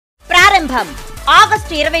ప్రారంభం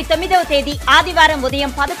ఆగస్టు 29వ తేదీ ఆదివారం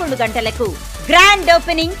ఉదయం 11 గంటలకు గ్రాండ్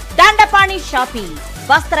ఓపెనింగ్ దండపాణి షాపింగ్.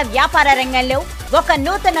 వస్త్ర వ్యాపార రంగంలో ఒక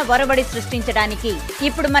నూతన ఒరవడి సృష్టించడానికి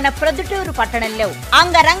ఇప్పుడు మన ప్రొద్దుటూరు పట్టణంలో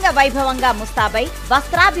అంగరంగ వైభవంగా ముస్తాబై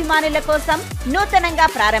వస్త్రాభిమానుల కోసం నూతనంగా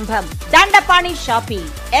ప్రారంభం Dandapani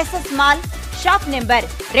shopping. SS mall, shop number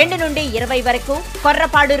 2 నుండి 20 వరకు,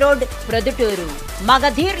 కొర్రపాడు రోడ్, ప్రొద్దుటూరు.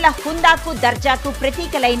 మగధీర్ల హుందాకు దర్జాకు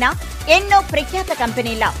ప్రతీకలైన ఎన్నో ప్రఖ్యాత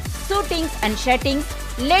కంపెనీల షూటింగ్స్ అండ్ షర్టింగ్స్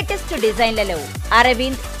లేటెస్ట్ డిజైన్లలో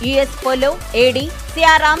Arvind, US polo, AD,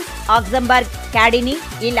 Siyarams, ఆక్సంబర్గ్, క్యాడిని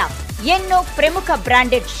ఇలా ఎన్నో ప్రముఖ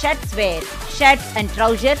బ్రాండెడ్ షర్ట్స్ అండ్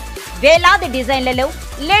ట్రౌజర్స్ వేలాది డిజైన్లలో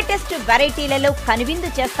లేటెస్ట్ వెరైటీలలో కనువిందు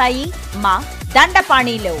చేస్తాయి మా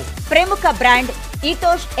దండపాణిలో. ప్రముఖ బ్రాండ్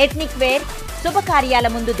ఈతోష్ ఎథ్నిక్ వేర్ శుభకార్యాల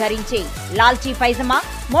ముందు ధరించే లాల్చీ పైజమా,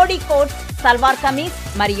 మోడీ కోట్స్, సల్వార్ కమీజ్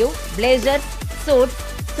మరియు blazers, suits,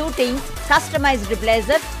 shootings, customized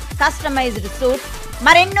blazers, customized suits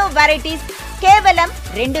మరెన్నో వెరైటీస్ కేవలం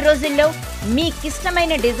 2 రోజుల్లో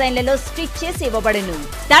మీకిష్టమైన డిజైన్లలో స్టిచ్ చేసి ఇవ్వబడును.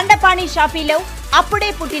 దండపాణి షాపీలో అప్పుడే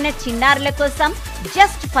పుట్టిన చిన్నారుల కోసం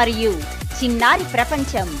జస్ట్ ఫర్ యూ చిన్నారి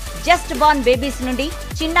ప్రపంచం. జస్ట్ బార్న్ బేబీస్ నుండి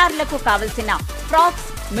చిన్నారులకు కావలసిన frocks,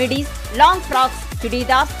 midis, long frocks,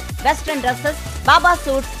 churidars, western dresses, బాబా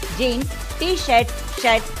suits, jeans, T shirts,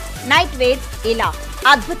 night wears ఇలా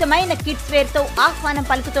అద్భుతమైన కిడ్స్ వేర్ తో ఆహ్వానం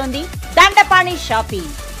పలుకుతోంది దండపాణి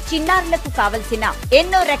షాపింగ్. చిన్నారులకు కావలసిన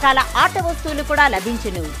ఎన్నో రకాల ఆట వస్తువులు కూడా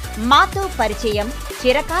లభించును. మాతో పరిచయం,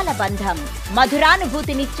 చిరకాల బంధం.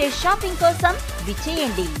 మధురానుభూతినిచ్చే షాపింగ్ కోసం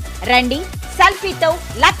విచ్చేయండి. రండి, సెల్ఫీతో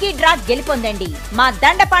లక్కీ డ్రా గెలుపొందండి. మా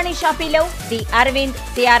Dandapani షాపీలో the Arvind,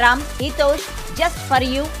 Siyaram, ఈతోష్, just for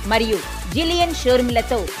you మరియు జిలియన్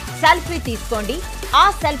షోరూమ్లతో సెల్ఫీ తీసుకోండి. ఆ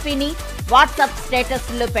సెల్ఫీని వాట్సాప్ స్టేటస్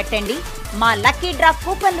లో పెట్టండి. మా లక్కీ డ్రా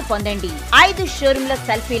కూపన్లు పొందండి. 5 షోరూమ్ల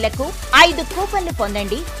సెల్ఫీలకు 5 కూపన్లు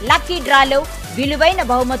పొందండి. లక్కీ డ్రాలో విలువైన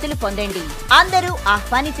బహుమతులు పొందండి. అందరూ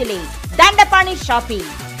ఆహ్వానితులే. దండపాణి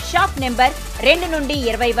షాపింగ్. షాప్ నెంబర్ 2 నుండి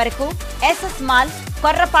 20 వరకు, SS mall,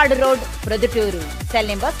 Korrapadu road, Proddatur. Cell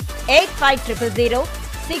number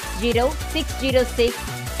 8500060606,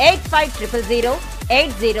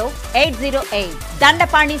 8500080808.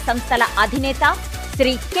 Dandapani సంస్థల అధినేత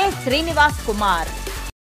శ్రీ కె శ్రీనివాస్ కుమార్.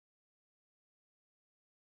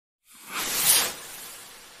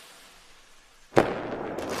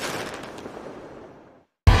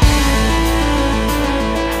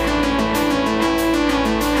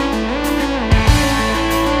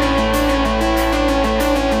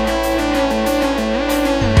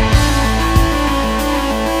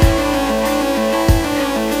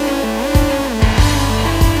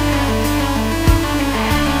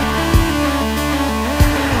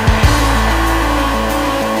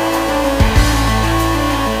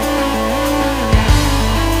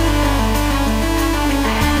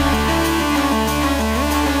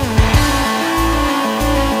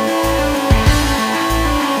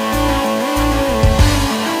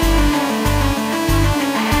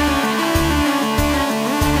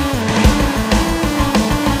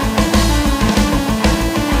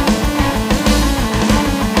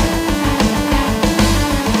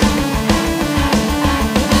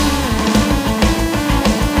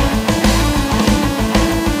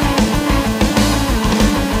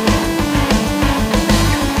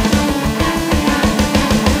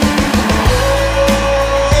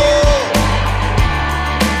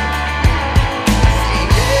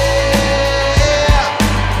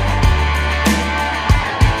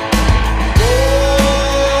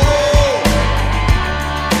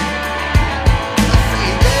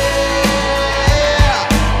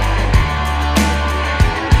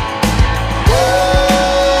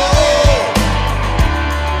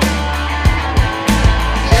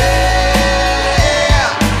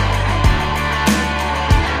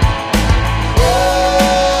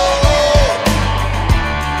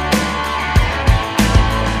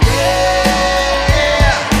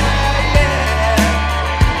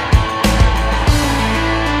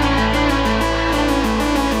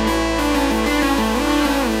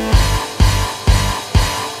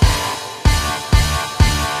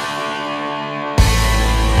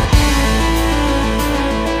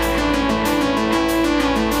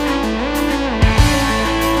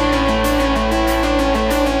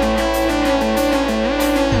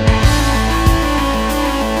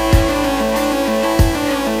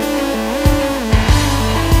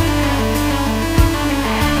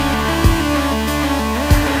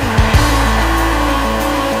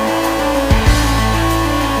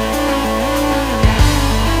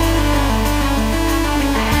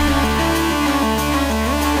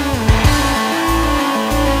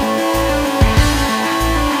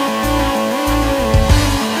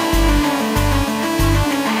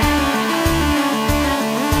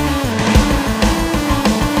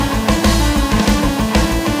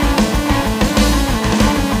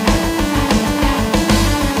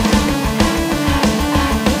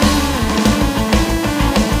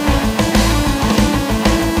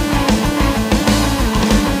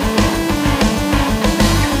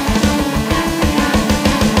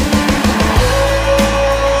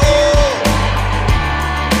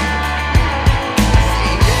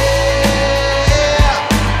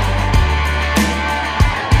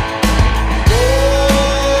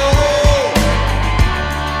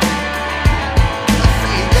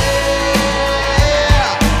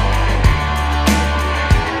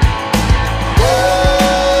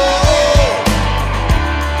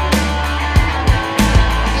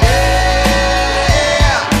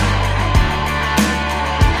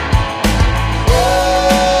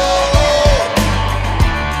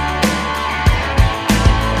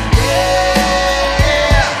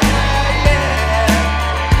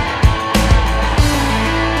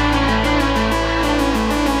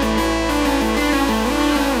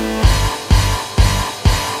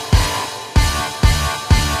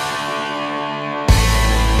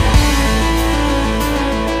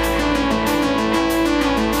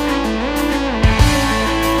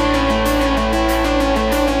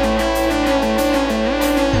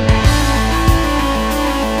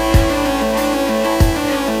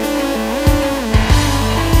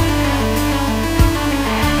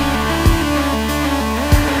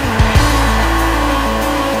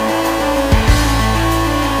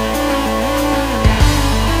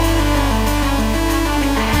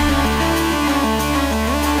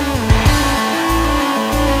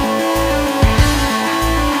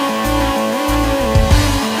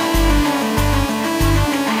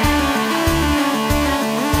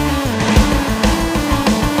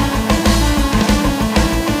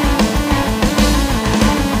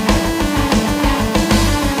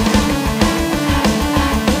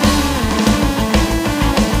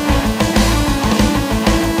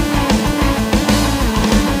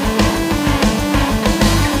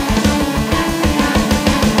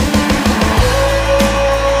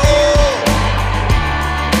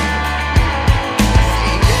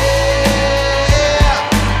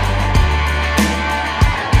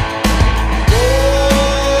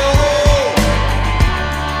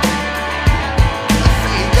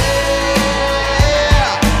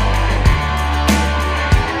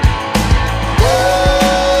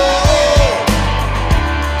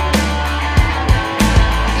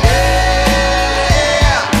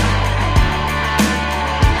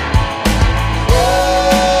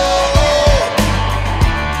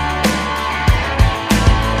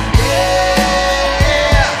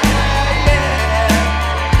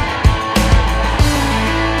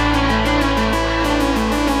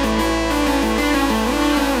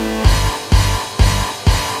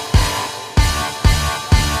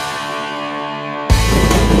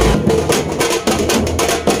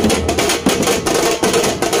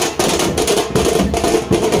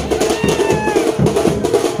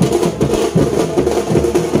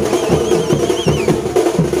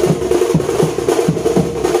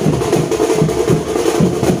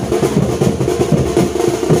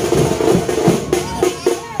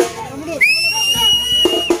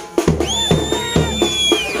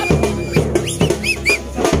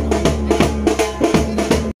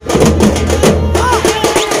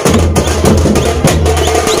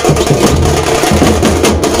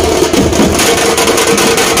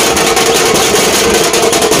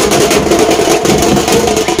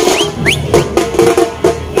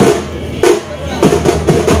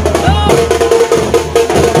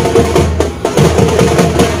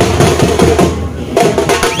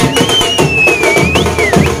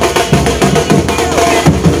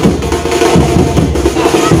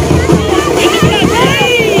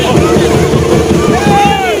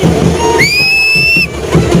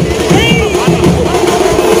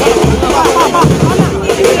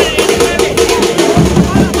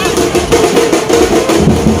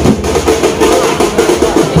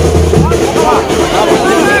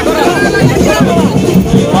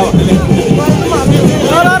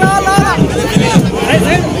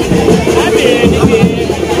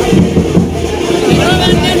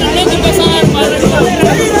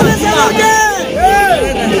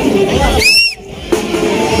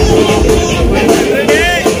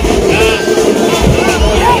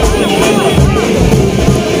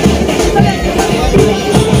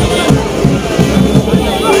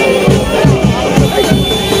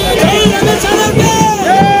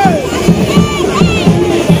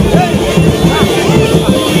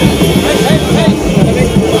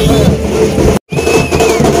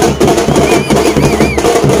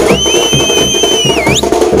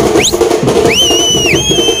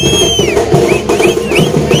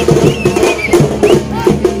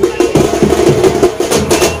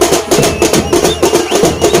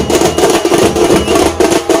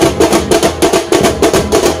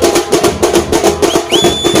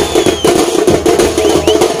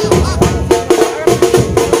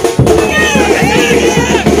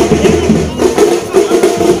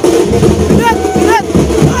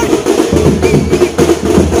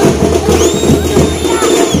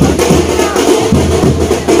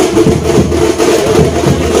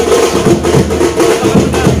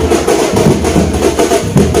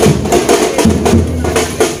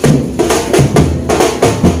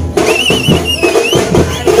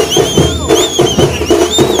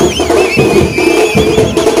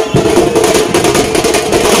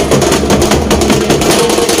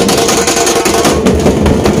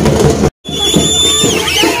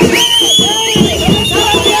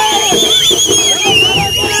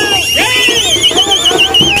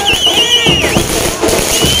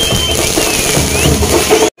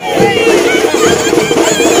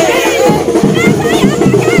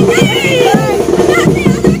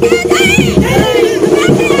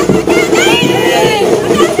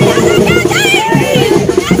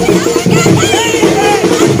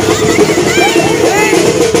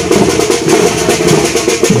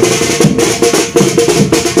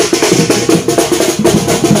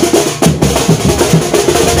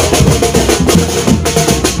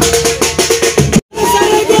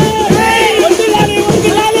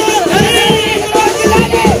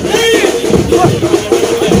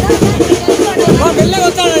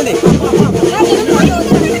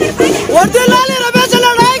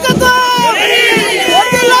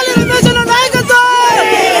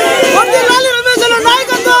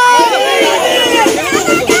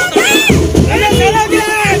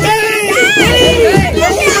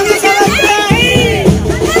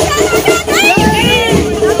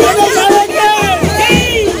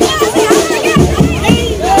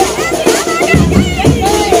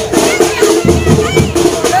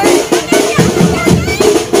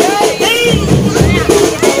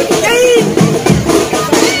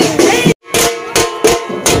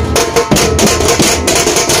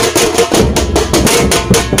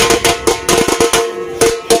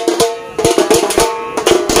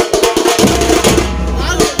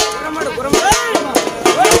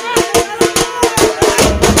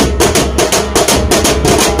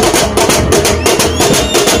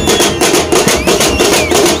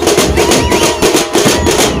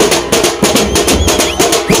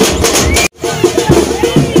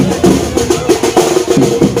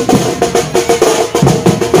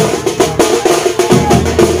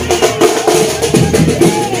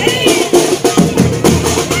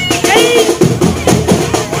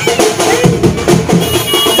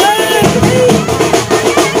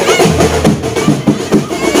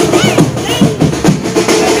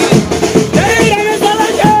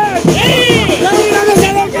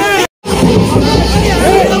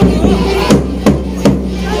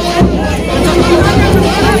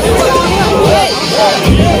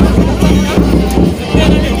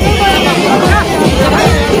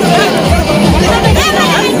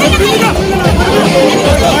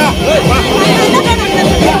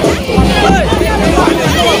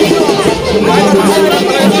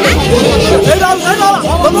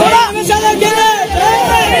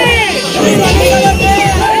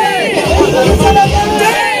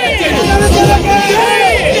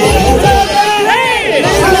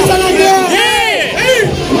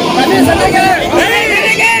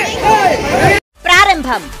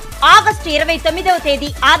 29వ తేదీ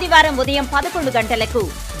ఆదివారం ఉదయం 11 గంటలకు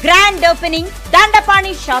గ్రాండ్ ఓపెనింగ్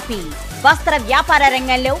దండపాణి షాపీ. వస్త్ర వ్యాపార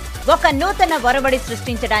రంగంలో ఒక నూతన ఒరవడి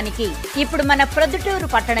సృష్టించడానికి ఇప్పుడు మన ప్రొద్దుటూరు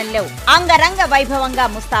పట్టణంలో అంగరంగ వైభవంగా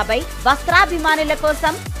ముస్తాబై వస్త్రాభిమానుల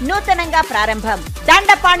కోసం నూతనంగా ప్రారంభం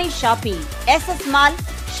Dandapani షాపీ. SS mall,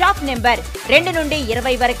 shop number 2 నుండి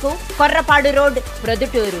 20 వరకు, కొర్రపాడు రోడ్,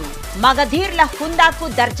 ప్రొద్దుటూరు. మగధీర్ల హుందాకు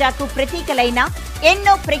దర్జాకు ప్రతీకలైన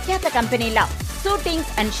ఎన్నో ప్రఖ్యాత కంపెనీల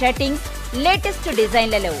షూటింగ్స్ అండ్ షర్టింగ్స్ లేటెస్ట్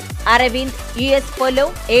డిజైన్లలో Arvind, US polo,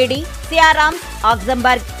 AD, Siyarams,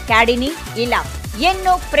 ఆక్సంబర్గ్, క్యాడిని ఇలా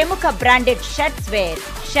ఎన్నో ప్రముఖ బ్రాండెడ్ షర్ట్స్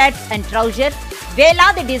అండ్ ట్రౌజర్స్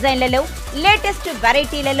వేలాది డిజైన్లలో లేటెస్ట్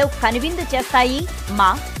వెరైటీలలో కనువిందు చేస్తాయి మా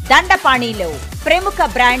దండపాణిలో. ప్రముఖ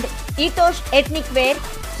బ్రాండ్ ఈతోష్ ఎథ్నిక్ వేర్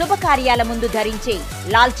శుభకార్యాల ముందు ధరించే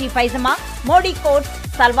లాల్చీ పైజమా, మోడీ కోట్స్,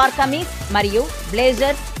 సల్వార్ కమీజ్ మరియు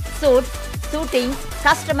blazers, suits, shootings,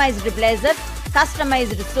 customized blazers,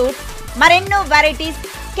 customized suits, మరెన్నో వెరైటీస్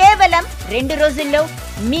కేవలం 2 రోజుల్లో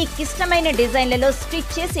మీకిష్టమైన డిజైన్లలో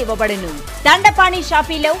స్టిచ్ చేసి ఇవ్వబడును. దండపాణి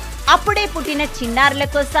షాపీలో అప్పుడే పుట్టిన చిన్నారుల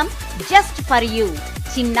కోసం జస్ట్ ఫర్ యూ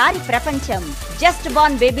చిన్నారి ప్రపంచం. జస్ట్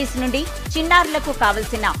బార్న్ బేబీస్ నుండి చిన్నారులకు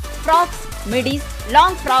కావలసిన frocks, midis,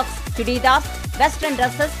 long frocks, churidars, western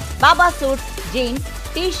dresses, బాబా suits, jeans,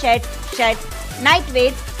 T shirts, night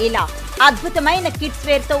wears ఇలా అద్భుతమైన కిడ్స్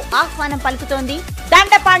వేర్ తో ఆహ్వానం పలుకుతోంది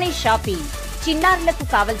దండపాణి షాపీ. చిన్నారులకు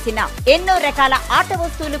కావలసిన ఎన్నో రకాల ఆట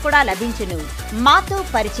వస్తువులు కూడా లభించును. మాతో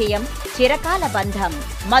పరిచయం, చిరకాల బంధం.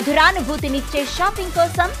 మధురానుభూతినిచ్చే షాపింగ్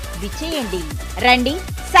కోసం విచ్చేయండి. రండి,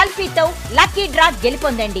 సెల్ఫీతో లక్కీ డ్రా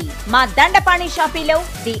గెలుపొందండి. మా Dandapani షాపీలో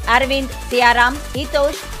the Arvind, Siyaram,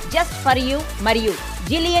 ఈతోష్, just for you మరియు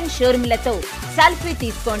జిలియన్ షోరూమ్లతో సెల్ఫీ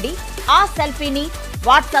తీసుకోండి. ఆ సెల్ఫీని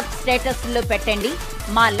వాట్సాప్ స్టేటస్ లో పెట్టండి.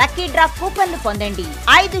 మా లక్కీ డ్రా కూపన్లు పొందండి.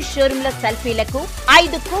 5 షోరూమ్ల సెల్ఫీలకు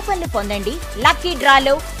 5 కూపన్లు పొందండి. లక్కీ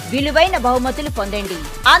డ్రాలో విలువైన బహుమతులు పొందండి.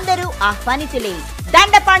 అందరూ ఆహ్వానితులే.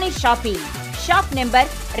 దండపాణి షాపీ. షాప్ నెంబర్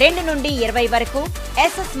 2 నుండి 20 వరకు,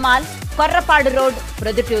 SS mall, Korrapadu road,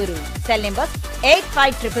 Proddatur. Cell number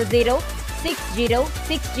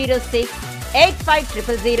 8500060606,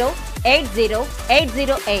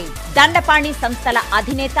 8500080808. Dandapani సంస్థల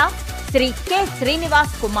అధినేత శ్రీ కె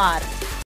శ్రీనివాస్ కుమార్.